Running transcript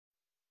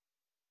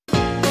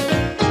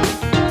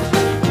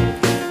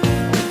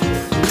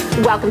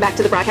Welcome back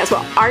to the broadcast.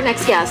 Well, our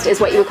next guest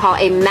is what you would call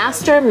a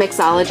master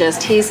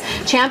mixologist. He's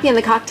championed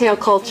the cocktail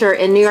culture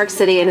in New York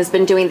City and has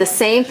been doing the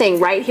same thing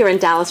right here in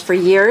Dallas for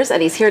years,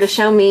 and he's here to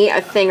show me a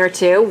thing or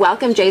two.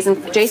 Welcome, Jason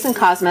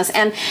Kosmas.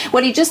 And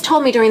what he just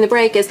told me during the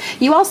break is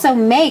you also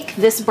make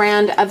this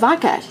brand of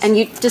vodka, and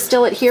you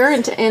distill it here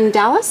in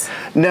Dallas?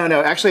 No,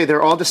 actually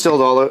they're all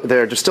distilled all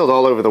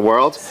over the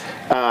world.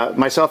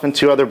 Myself and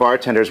two other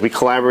bartenders, we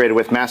collaborated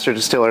with master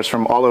distillers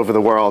from all over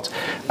the world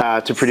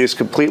to produce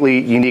completely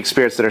unique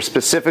spirits that are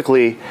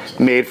specifically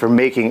made for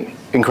making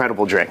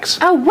incredible drinks.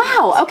 Oh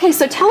wow! Okay,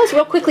 so tell us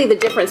real quickly the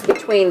difference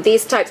between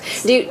these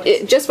types.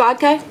 Just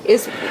vodka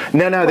is?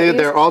 No,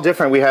 they're all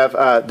different. We have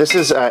this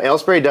is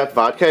Aylesbury Duck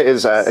vodka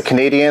is a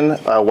Canadian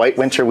white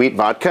winter wheat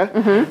vodka.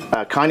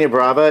 Caña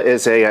Brava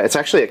is it's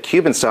actually a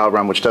Cuban style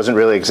rum which doesn't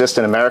really exist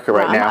in America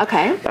right now.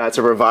 Okay. It's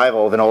a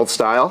revival of an old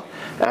style,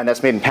 and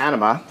that's made in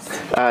Panama.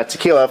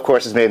 Tequila, of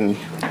course, is made in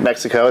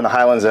Mexico in the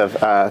highlands of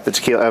the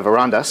tequila of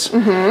Arandas,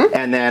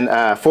 and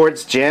then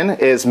Ford's Gin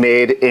is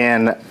made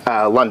in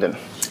London.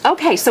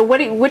 Okay, so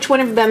which one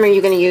of them are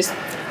you going to use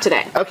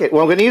today? Okay,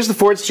 well I'm going to use the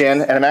Ford's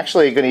Gin, and I'm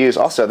actually going to use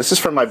also, this is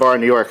from my bar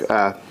in New York,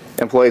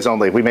 employees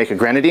only. We make a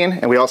grenadine,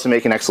 and we also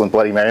make an excellent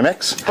Bloody Mary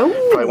mix. Oh.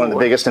 Probably one of the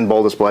biggest and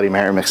boldest Bloody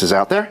Mary mixes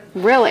out there.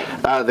 Really?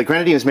 The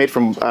grenadine is made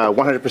from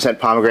 100%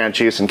 pomegranate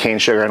juice and cane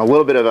sugar and a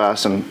little bit of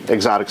some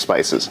exotic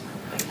spices.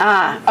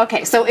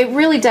 Okay, so it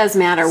really does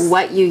matter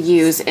what you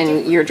use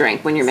in your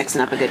drink when you're mixing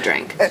up a good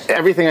drink.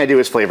 Everything I do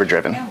is flavor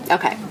driven.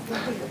 Okay.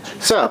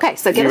 So get us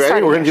started.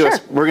 started.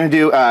 We're going to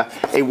do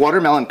a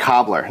watermelon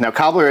cobbler. Now,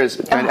 cobbler is,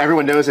 and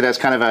everyone knows it as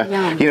kind of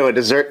a a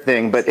dessert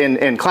thing, but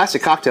in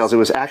classic cocktails, it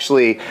was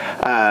actually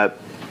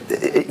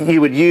you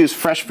would use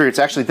fresh fruits.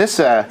 Actually, this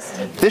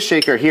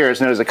shaker here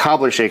is known as a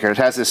cobbler shaker. It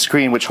has this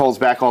screen which holds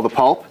back all the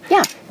pulp.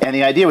 Yeah. And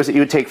the idea was that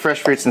you would take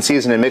fresh fruits and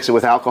season and mix it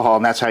with alcohol,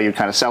 and that's how you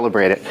kind of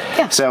celebrate it.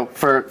 Yeah. So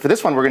for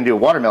this one, we're going to do a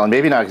watermelon.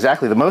 Maybe not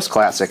exactly the most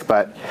classic,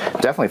 but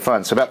definitely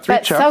fun. So about 3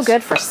 chunks. So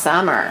good for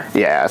summer.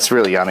 Yeah, it's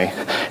really yummy.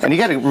 And you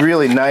get a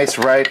really nice,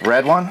 ripe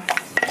red one.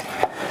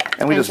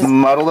 And we just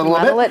muddle it a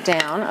little bit. Muddle it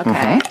down,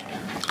 okay.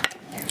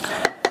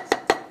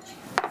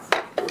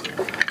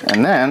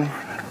 And then,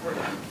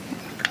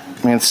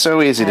 I mean, it's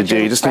so easy to do.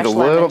 You just need a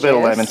little bit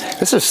of lemon.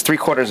 This is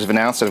 3/4 of an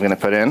ounce that I'm going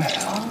to put in.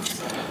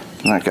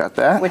 And I got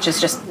that. Which is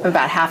just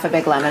about half a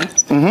big lemon.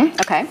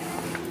 Okay.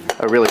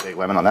 A really big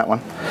lemon on that one.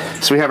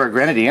 So we have our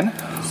grenadine.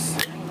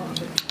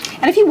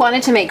 And if you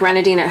wanted to make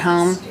grenadine at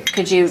home,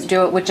 could you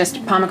do it with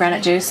just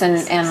pomegranate juice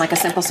and like a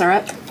simple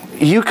syrup?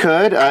 You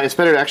could. It's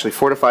better to actually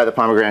fortify the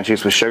pomegranate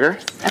juice with sugar.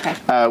 Okay.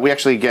 We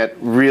actually get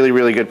really,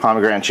 really good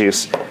pomegranate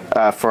juice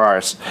for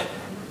ours.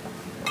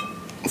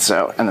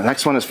 So, and the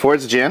next one is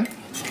Ford's Gin.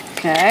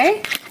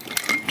 Okay.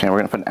 Okay, we're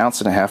going to put 1.5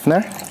 ounces in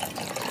there.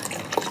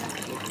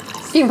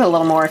 You can put a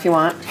little more if you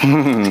want.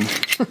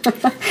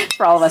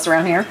 For all of us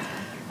around here.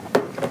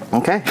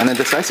 Okay, and then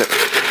just ice it.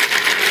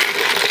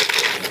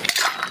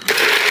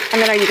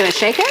 And then are you going to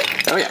shake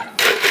it? Oh yeah.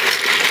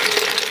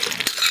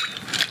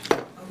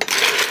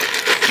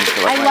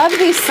 I love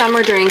these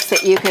summer drinks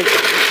that you could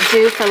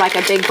do for like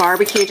a big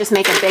barbecue. Just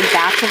make a big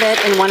batch of it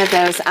in one of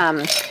those,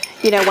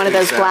 one of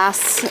those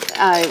glass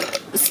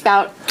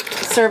spout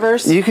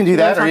servers. You can do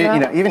that, or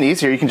even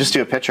easier, you can just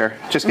do a pitcher.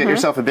 Just get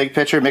yourself a big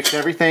pitcher, mix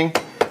everything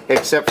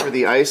except for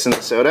the ice and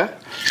the soda,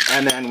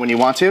 and then when you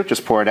want to,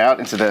 just pour it out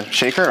into the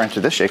shaker, or into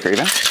this shaker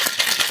even.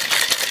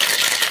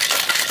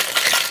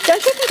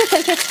 Don't you think it's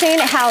interesting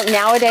how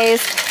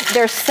nowadays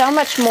there's so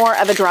much more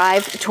of a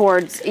drive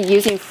towards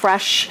using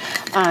fresh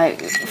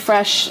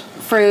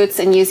fruits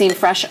and using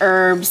fresh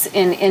herbs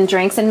in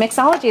drinks, and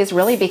mixology has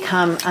really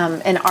become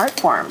an art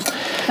form,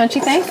 don't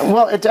you think?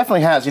 Well, it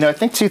definitely has. I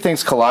think two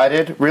things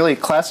collided. Really,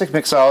 classic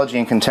mixology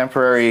and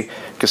contemporary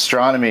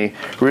gastronomy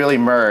really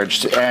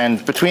merged,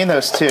 and between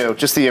those two,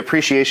 just the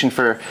appreciation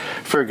for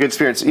good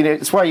spirits.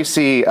 It's why you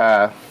see.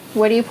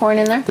 What are you pouring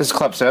in there? This is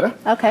club soda.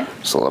 Okay.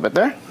 Just a little bit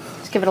there.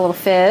 Just give it a little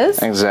fizz.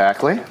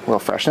 Exactly. A little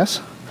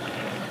freshness.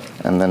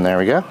 And then there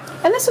we go.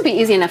 And this would be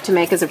easy enough to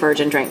make as a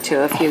virgin drink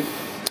too, if you.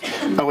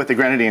 Oh, with the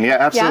grenadine, yeah,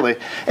 absolutely.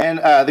 Yeah.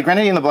 And the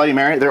grenadine and the Bloody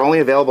Mary, they're only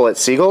available at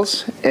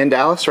Siegel's in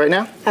Dallas right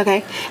now.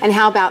 Okay. And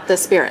how about the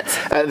spirits?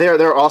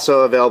 They're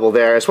also available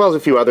there, as well as a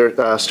few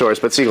other stores,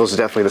 but Siegel's is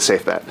definitely the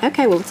safe bet.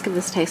 Okay, well, let's give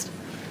this a taste.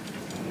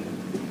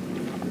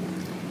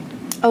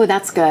 Oh,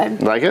 that's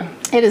good. Like it?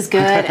 It is good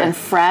and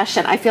fresh,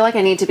 and I feel like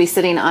I need to be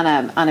sitting on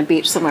a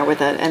beach somewhere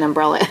with an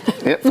umbrella.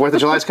 Yep, 4th of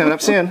July is coming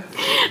up soon.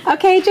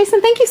 Okay,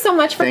 Jason, thank you so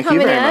much for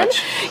coming in. Thank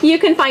you very much. You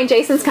can find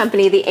Jason's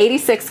company, the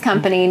 86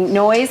 Company,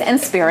 Noise and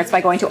Spirits,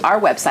 by going to our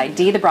website,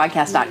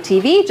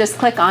 dthebroadcast.tv. Just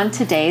click on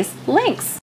today's links.